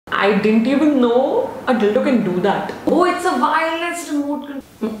I didn't even know a dildo can do that. Oh, it's a wireless remote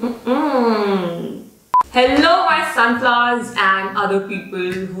control. Hello my sunflowers and other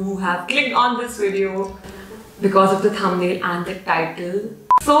people who have clicked on this video because of the thumbnail and the title.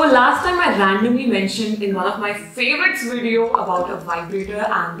 So last time I randomly mentioned in one of my favorites video about a vibrator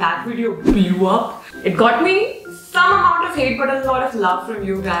and that video blew up. It got me some amount of hate but a lot of love from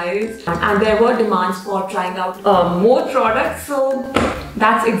you guys, and there were demands for trying out more products, so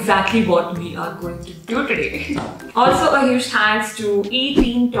that's exactly what we are going to do today. Also a huge thanks to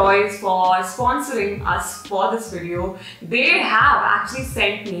ETEENTOYs for sponsoring us for this video. They have actually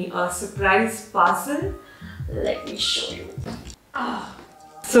sent me a surprise parcel. Let me show you.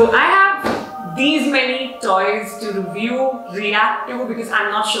 So I have these many toys to review, react to, because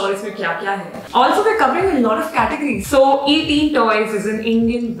I'm not sure इसमें क्या क्या है. Also we're covering a lot of categories. So ETEENTOYs is an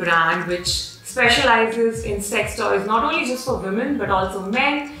Indian brand which specializes in sex toys, not only just for women but also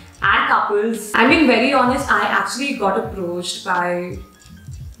men and couples. I'm being very honest, I actually got approached by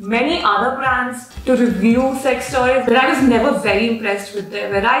many other brands to review sex toys, but I was never very impressed with their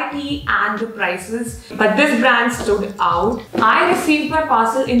variety and the prices. But this brand stood out. I received my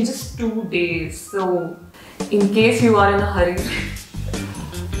parcel in just 2 days, so in case you are in a hurry,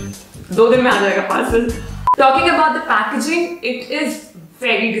 2 दिन में आ जाएगा parcel. Talking about the packaging, it is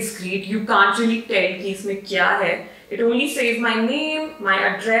very discreet. You can't really tell कि इसमें क्या है. It only says my name, my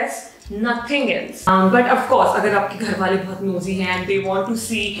address, nothing else. But of course, अगर आपके घर वाले बहुत nosy हैं and they want to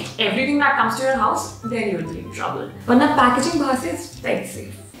see everything that comes to your house, then you will be in trouble. वरना packaging बाहर से is very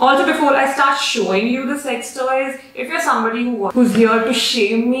safe. Also, before I start showing you the sex toys, if you're somebody who's here to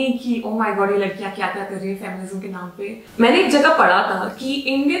shame me कि oh my god ये लड़कियाँ क्या क्या कर रही हैं feminism के नाम पे, मैंने एक जगह पढ़ा था कि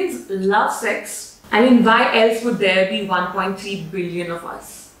Indians love sex. I mean, why else would there be 1.3 billion of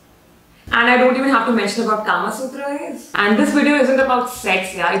us? And I don't even have to mention about Kama Sutra is. And this video isn't about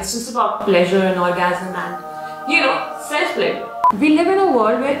sex, yeah. It's just about pleasure and orgasm and, you know, self-pleasure. We live in a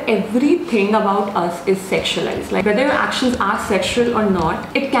world where everything about us is sexualized. Like whether your actions are sexual or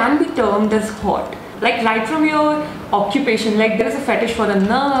not, it can be termed as hot. Like right from your occupation, like there is a fetish for a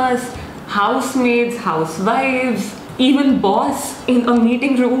nurse, housemaids, housewives, even boss in a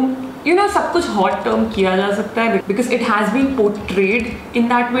meeting room. You know, सब कुछ hot term किया जा सकता है because it has been portrayed in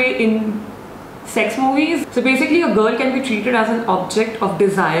that way in sex movies. So basically, a girl can be treated as an object of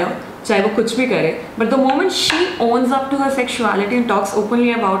desire, चाहे वो कुछ भी करे. But the moment she owns up to her sexuality and talks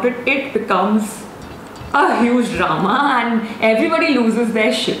openly about it, it becomes a huge drama and everybody loses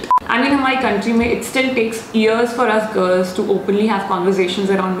their shit. I mean, in my country, it still takes years for us girls to openly have conversations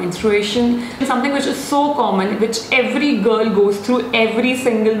around menstruation. Something which is so common, which every girl goes through every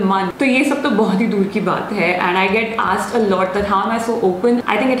single month. So ये सब तो बहुत ही दूर की बात है. And I get asked a lot that how am I so open?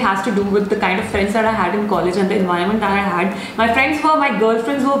 I think it has to do with the kind of friends that I had in college and the environment that I had. My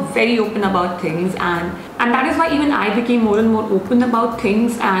girlfriends were very open about things, and that is why even I became more and more open about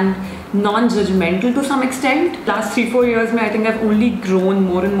things and non-judgmental to some extent. Last 3-4 years, I think I've only grown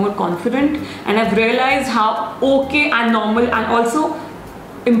more and more confident, and I've realized how okay and normal and also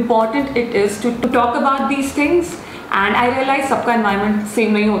important it is to talk about these things. And I realize सबका environment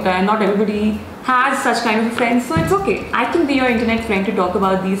same नहीं होता है. Not everybody has such kind of friends, so it's okay. I can be your internet friend to talk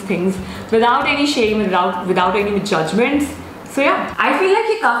about these things without any shame, without any judgments. So yeah, I feel like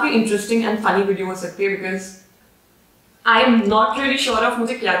ये काफी interesting and funny video हो सकती है because I'm not really sure of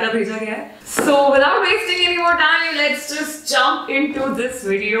मुझे क्या क्या भेजा गया है. So without wasting any more time, let's just jump into this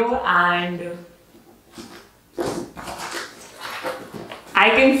video. And I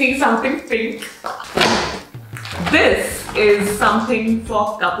can see something pink. This is something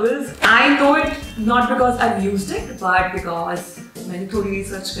for couples. I know it not because I've used it, but because मैंने थोड़ी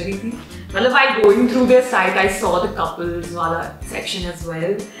research करी थी. मतलब while going through their site, I saw the couples वाला section as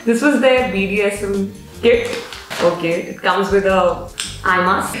well. This was their BDSM kit. Okay, it comes with a eye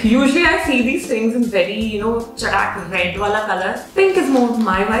mask. Usually I see these things in very, you know, charak red wala color. Pink is more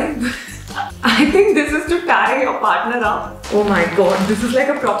my vibe. I think this is to tie your partner up. Oh my god, this is like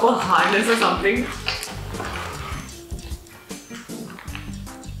a proper harness or something.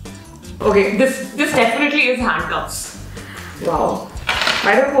 Okay, this definitely is handcuffs. Wow.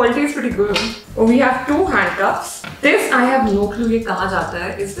 But the quality is pretty good. Oh, we have 2 handcuffs. This I have no clue ये कहाँ जाता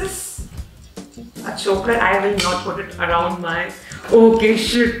है. Is this a choker? I will not put it around my... Okay,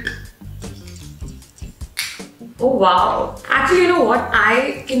 shit. Oh wow. Actually, you know what?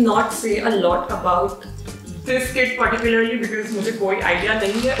 I cannot say a lot about this kit particularly because मुझे कोई idea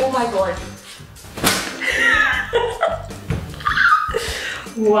नहीं है. Oh my god.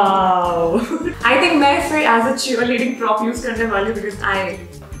 Wow. I think मैं इसे as a cheerleading prop use करने वाली because I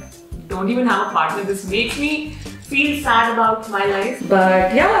don't even have a partner. This makes me feel sad about my life.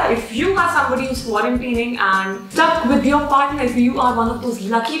 But yeah, if you are somebody who's quarantining and stuck with your partner, if you are one of those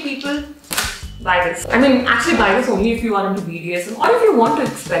lucky people, buy this. I mean, actually buy this only if you are into BDSM or if you want to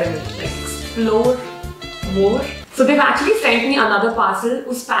experiment, like explore more. So they've actually sent me another parcel.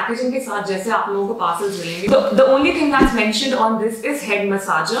 उस packaging के साथ जैसे आप लोगों को parcels मिलेंगे. The only thing that's mentioned on this is head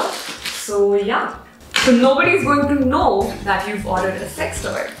massager. So yeah. So nobody is going to know that you've ordered a sex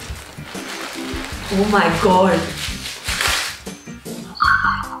toy. Oh my god.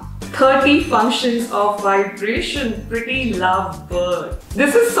 30 functions of vibration. Pretty love bird.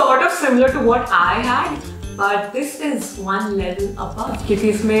 This is sort of similar to what I had, but this is one level above. क्योंकि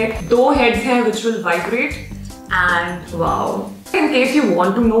इसमें 2 heads हैं which will vibrate, and wow. In case you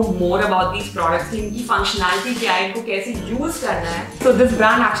want to know more about these products, इनकी functionality क्या है, इनको कैसे use करना है. So this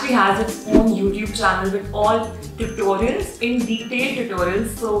brand actually has its own YouTube channel with all tutorials, in detail tutorials.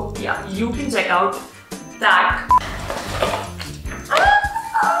 So yeah, you can check out that.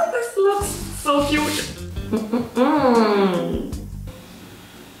 This looks so cute. Oh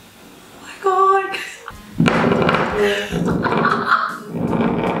my god.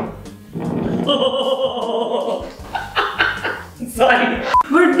 Sorry.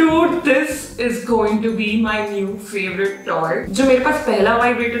 But dude, this is going to be my new favorite toy. जो मेरे पास पहला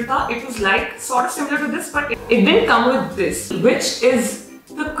vibrator था, it was like sort of similar to this, but it didn't come with this, which is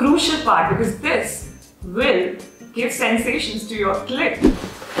the crucial part because this will give sensations to your clit.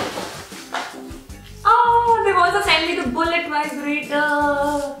 Oh, they've also sent me the bullet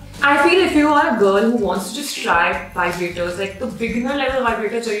vibrator. I feel if you are a girl who wants to just try vibrators, like the beginner level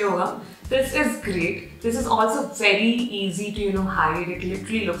vibrator चाहिए होगा, this is great. This is also very easy to hide. It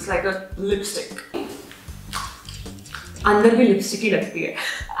literally looks like a lipstick. अंदर भी lipstick ही लगती है.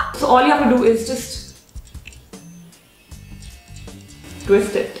 So all you have to do is just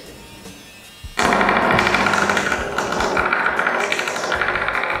twist it.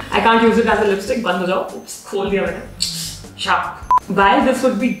 I can't use it as a lipstick. बंद हो जाओ. Oops, खोल दिया मैंने. Sharp. While this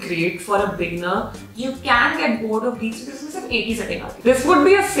would be great for a beginner, you can get bored of these because this is an 80 setting. This would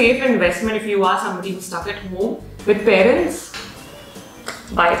be a safe investment if you are somebody who's stuck at home with parents.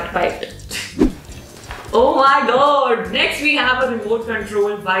 Buy it. Oh my god! Next we have a remote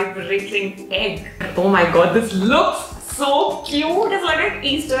control vibrating egg. Oh my god, this looks so cute. It's like an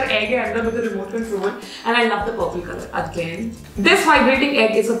Easter egg under with the remote control, and I love the purple color again. This vibrating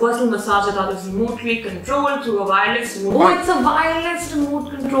egg is a personal massager that is remotely controlled through a wireless remote. Oh, it's a wireless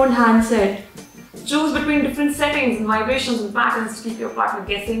remote controlled handset. Choose between different settings and vibrations and patterns to keep your partner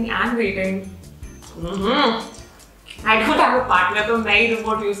guessing and waiting. I don't have a partner, so मैं ही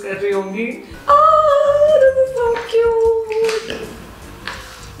remote use कर रही होंगी. Oh, this is so cute.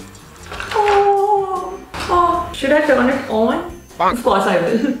 Oh, should I turn it on? Of course I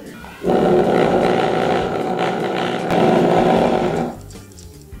will.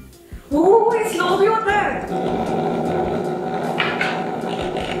 Oh, ये slow भी होता है.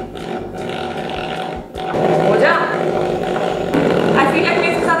 हो जा. I feel like मैं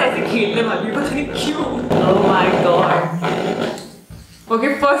इसके साथ ऐसे खेलने वाली हूँ, पता नहीं क्यों. Oh my god.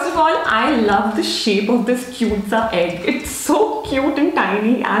 Okay, first of all, I love the shape of this cute egg. It's so cute and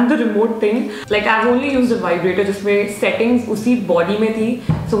tiny, and the remote thing. Like I've only used a vibrator जिसमें settings उसी body में थी.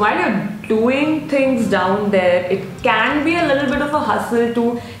 So while you're doing things down there, it can be a little bit of a hustle to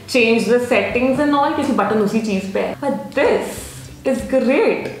change the settings and all क्योंकि button उसी चीज़ पे है. But this is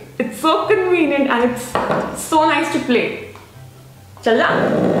great. It's so convenient and it's so nice to play. चल जा.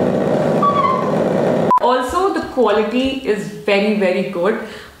 Also, the quality is very, very good.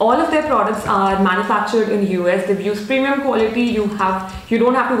 All of their products are manufactured in US. They've used premium quality. You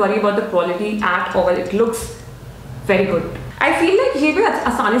don't have to worry about the quality at all. It looks very good. I feel like ये भी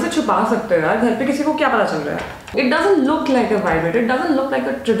आसानी से छुपा सकते हो यार. घर पे किसी को क्या पता चल रहा है? It doesn't look like a vibrator. It doesn't look like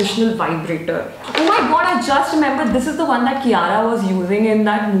a traditional vibrator. Oh my god! I just remembered. This is the one that Kiara was using in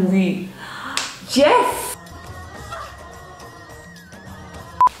that movie. Yes.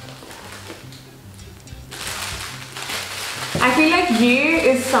 I feel like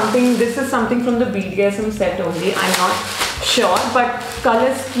this is something from the BDSM set only. I'm not sure, but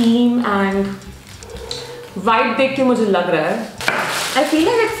color scheme and vibe देख के मुझे लग रहा है. I feel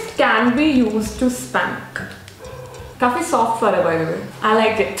like it can be used to spank. काफी soft fur है by the way. I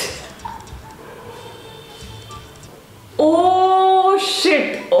like it. Oh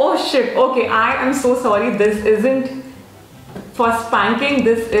shit! Oh shit! Okay, I am so sorry. This isn't for spanking.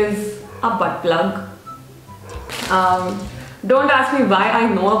 This is a butt plug. Don't ask me why I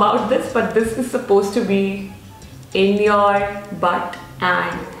know about this, but this is supposed to be in your butt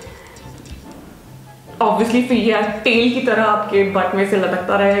and obviously फिर ये tail की तरह आपके butt में से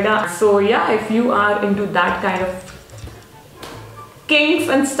लटकता रहेगा. So yeah, if you are into that kind of kinks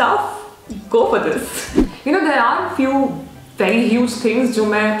and stuff, go for this. You know, there are few very huge things जो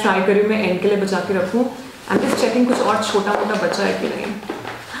मैं try करी मैं end के लिए बचा के रखूँ. I'm just checking कुछ और छोटा मोटा बचा है कि नहीं.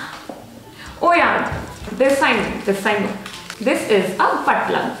 Oh yeah, this I know. This is a butt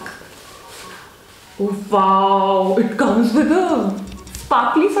plug. Oh wow, it comes with a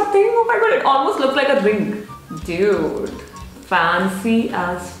sparkly thing. Oh my god, it almost looks like a ring. Dude, fancy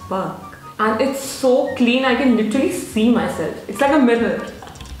as fuck. And it's so clean, I can literally see myself. It's like a mirror.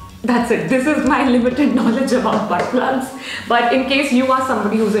 That's it. This is my limited knowledge about butt plugs. But in case you are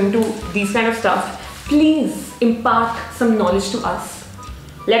somebody who's into these kind of stuff, please impart some knowledge to us.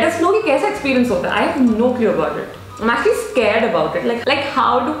 Let us know कि कैसा experience होता है. I have no clue about it. I'm actually scared about it. Like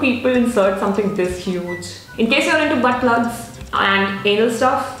how do people insert something this huge? In case you're into butt plugs and anal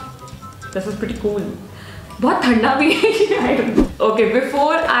stuff, this is pretty cool. बहुत ठंडा भी है. I don't know. Okay,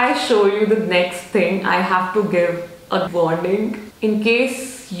 before I show you the next thing, I have to give a warning. In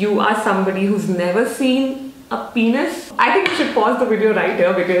case you are somebody who's never seen a penis, I think you should pause the video right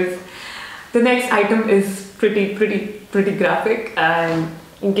here because the next item is pretty graphic. And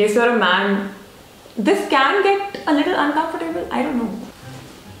in case you're a man, this can get a little uncomfortable. I don't know.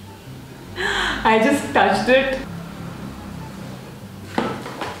 I just touched it.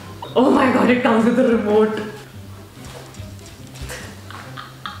 Oh my god, it comes with a remote.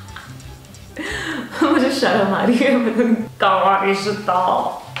 मुझे शर्म आ रही है.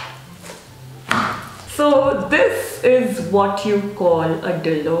 So this is what you call a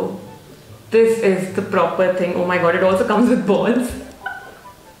dildo. This is the proper thing. Oh my god, it also comes with balls.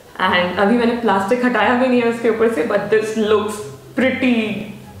 And अभी मैंने plastic हटाया भी नहीं है उसके ऊपर से, but this looks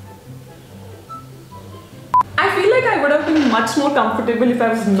pretty. I feel like I would have been much more comfortable if I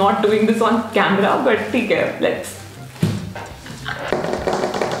was not doing this on camera, but ठीक है, let's.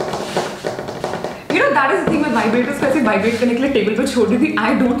 You know, that is the thing with vibrators को ऐसे vibrate करने के लिए table पे छोड़ दी थी. I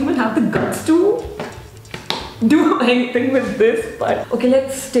don't even have the guts to do anything with this, but okay,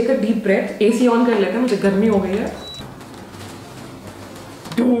 let's take a deep breath. AC on कर लेते हैं, मुझे गर्मी हो गई है.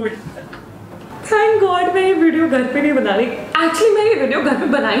 Dude, thank God मैं ये वीडियो घर पे नहीं बना रही. Actually मैं ये वीडियो घर पे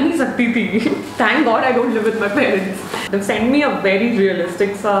बना ही नहीं सकती थी. Thank God I don't live with my parents. They've sent me a very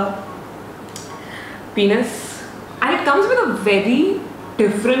realistic सा penis, and it comes with a very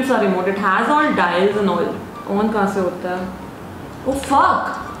different सा remote. It has all dials and all. On कहाँ से होता है? Oh fuck!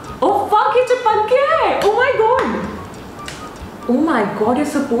 Oh fuck! ये चिपक गया है. Oh my god! Oh my god!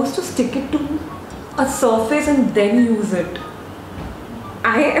 You're supposed to stick it to a surface and then use it.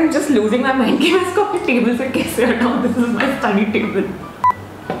 I am just losing my mind कि मैं इसको अपने टेबल से कैसे हटाऊँ. This is my study table.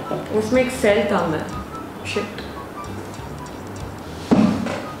 उसमें एक सेल था मैं. Shit.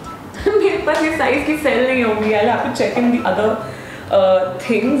 मेरे पास ये साइज की सेल नहीं होगी. I'll have to check in the other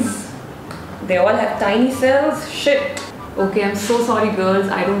things. They all have tiny cells. Shit. Okay, I'm so sorry, girls.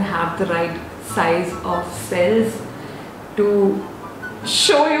 I don't have the right size of cells to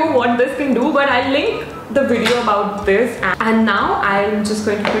show you what this can do, but I'll link the video about this. And now I'm just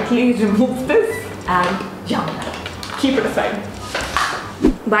going to quickly remove this and yeah, keep it aside.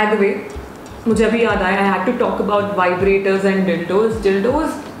 By the way, मुझे अभी याद आया, I had to talk about vibrators and dildos.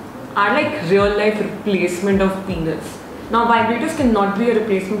 Dildos are like real life replacement of penis. Now vibrators cannot be a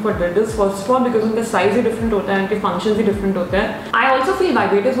replacement for dildos, first of all because उनका size ही different होता है, उनके functions ही different होते हैं. I also feel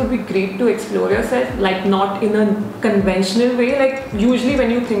vibrators would be great to explore yourself, like not in a conventional way. Like usually when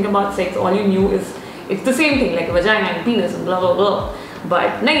you think about sex, all you knew is it's the same thing, like vagina and penis and blah blah blah. But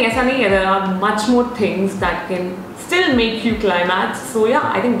nahi, aisa nahi hai. There are much more things that can still make you climax. So yeah,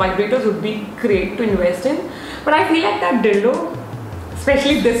 I think vibrators would be great to invest in. But I feel like that dildo,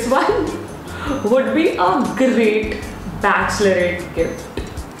 especially this one, would be a great bachelorette gift.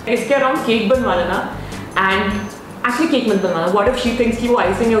 इसके around cake बनवा लेना. And actually cake मत बनवाना. What if she thinks कि वो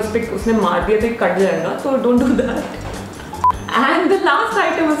icing है उस पे उसने मार दिया तो कट जाएगा. So don't do that. And the last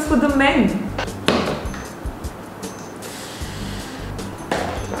item is for the men.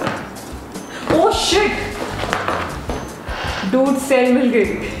 Oh shit! Dude, cell मिल गई.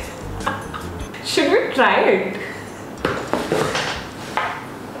 Should we try it?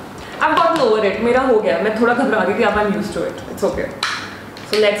 I've gotten over it. मेरा हो गया. मैं थोड़ा घबरा रही थी. अब I'm used to it. It's okay.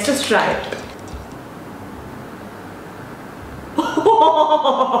 So let's just try it.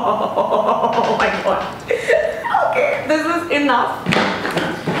 Oh my god. Okay, this is enough.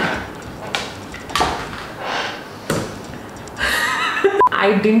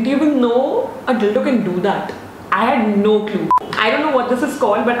 I didn't even know a dildo can do that. I had no clue. I don't know what this is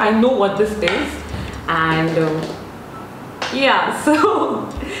called, but I know what this is. And yeah, so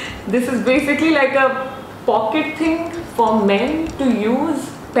This is basically like a pocket thing for men to use.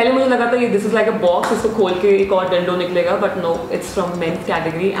 पहले मुझे लगा था ये this is like a box, इसको खोल के एक और dildo निकलेगा, but no, it's from men's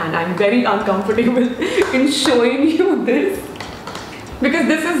category and I'm very uncomfortable in showing you this because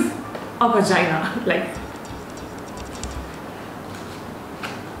this is a vagina. Like,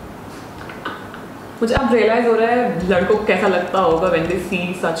 मुझे अब realize हो रहा है लड़कों को कैसा लगता होगा when they see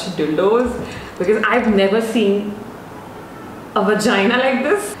such dildos because I've never seen a vagina like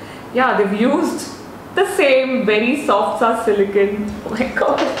this. Yeah, they've used the same very soft silicone. Oh my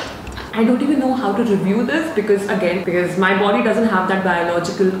god. I don't even know how to review this because my body doesn't have that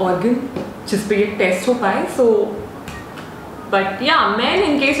biological organ जिस पे ये test हो पाए. So, but yeah, men,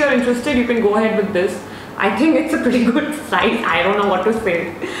 in case you're interested, you can go ahead with this. I think it's a pretty good size. I don't know what to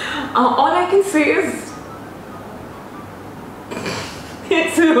say. All I can say is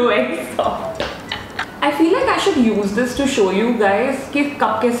it's very soft. I feel like I should use this to show you guys कि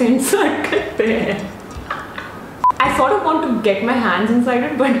कब कैसे insert करते हैं. I sort of want to get my hands inside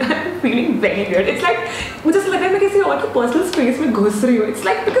it, but I'm feeling very weird. It's like मुझे ऐसा लग रहा है मैं किसी और की personal space में घुस रही हूँ. It's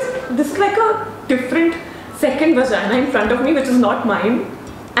like because this is like a different second vagina in front of me, which is not mine,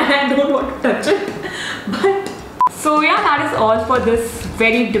 and I don't want to touch it. But so yeah, that is all for this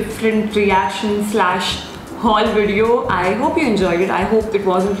very different reaction / haul video. I hope you enjoyed it. I hope it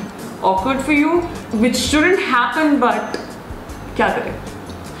wasn't awkward for you, which shouldn't happen, but kya kare.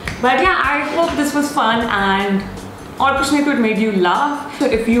 But yeah, I hope this was fun and और कुछ नहीं तो it made you laugh. So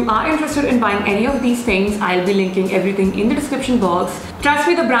if you are interested in buying any of these things, I'll be linking everything in the description box. Trust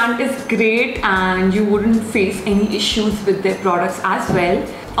me, the brand is great and you wouldn't face any issues with their products as well.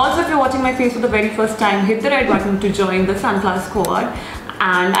 Also, if you're watching my face for the very first time, hit the red button to join the Sunflower Squad.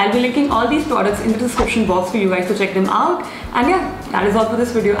 And I'll be linking all these products in the description box for you guys to check them out. And yeah, that is all for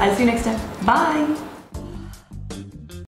this video. I'll see you next time. Bye!